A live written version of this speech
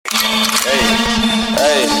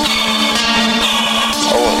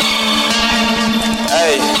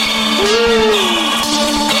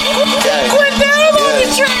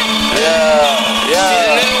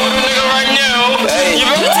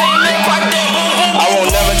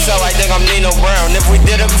need no ground. If we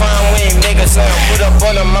did a crime, we ain't make a sound. Put up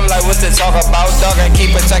on them, I'm like, what's to talk about? Dog, I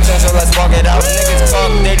keep protection, so let's walk it out. Niggas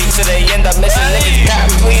talk dirty till they end up missing. Niggas got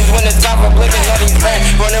please when it's time for blinking all these rats.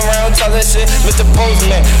 Running around telling shit, Mr.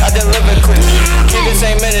 Postman, I deliver quick. Keep the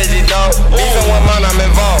same energy, dog. Even when mine, I'm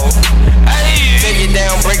involved. Take it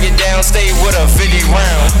down, break it down, stay with a 50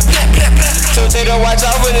 round. So take to watch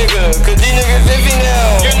out for nigga, cause these niggas 50 now.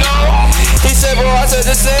 You know? He said, bro, I said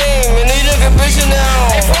the same, and these niggas bitchin'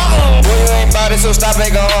 now. Well, you ain't bout it, so stop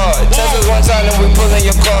making hard. Test us one time and we pullin'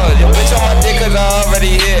 your card. Your bitch on my dick cause I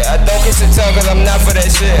already hit. I don't kiss and tell cause I'm not for that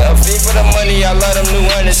shit. A fee for the money, I love them new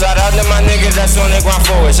hundreds. Shout out to my niggas that's on their grind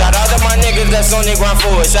forward. Shout out to my niggas that's on their grind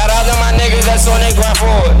forward. Shout out to my niggas that's on their grind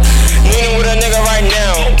forward. Leaning with a nigga right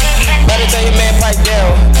now. Better tell your man pipe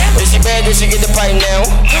down. If she bad, then she get the pipe now.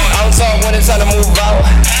 I don't talk when it's time to move out.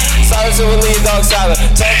 Silence to lead dog silent.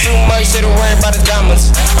 Talk too much, shit don't worry about the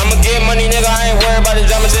diamonds. I'ma get money, nigga, I ain't worried about the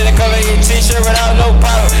diamonds. In the color of your t-shirt without no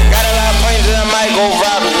problem. Got a lot of planes that I might go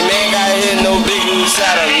rob it. Man, got hit, no big news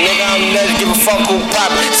shot him. Nigga, I'm never give a fuck who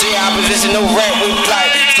pop it. See opposition, no rap, we plot.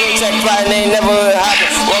 Still check plot, and ain't never happen.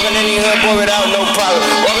 Walking in the hood, boy, without no problem.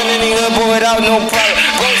 Walking in the hood, boy, without no problem.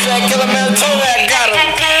 Bro said, kill a man, told me I got him.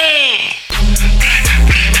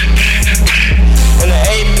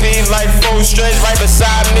 Like 4 straight right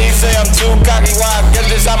beside me. Say I'm too cocky, why I guess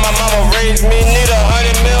this how my mama raised me. Need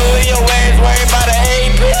 100 million, your ass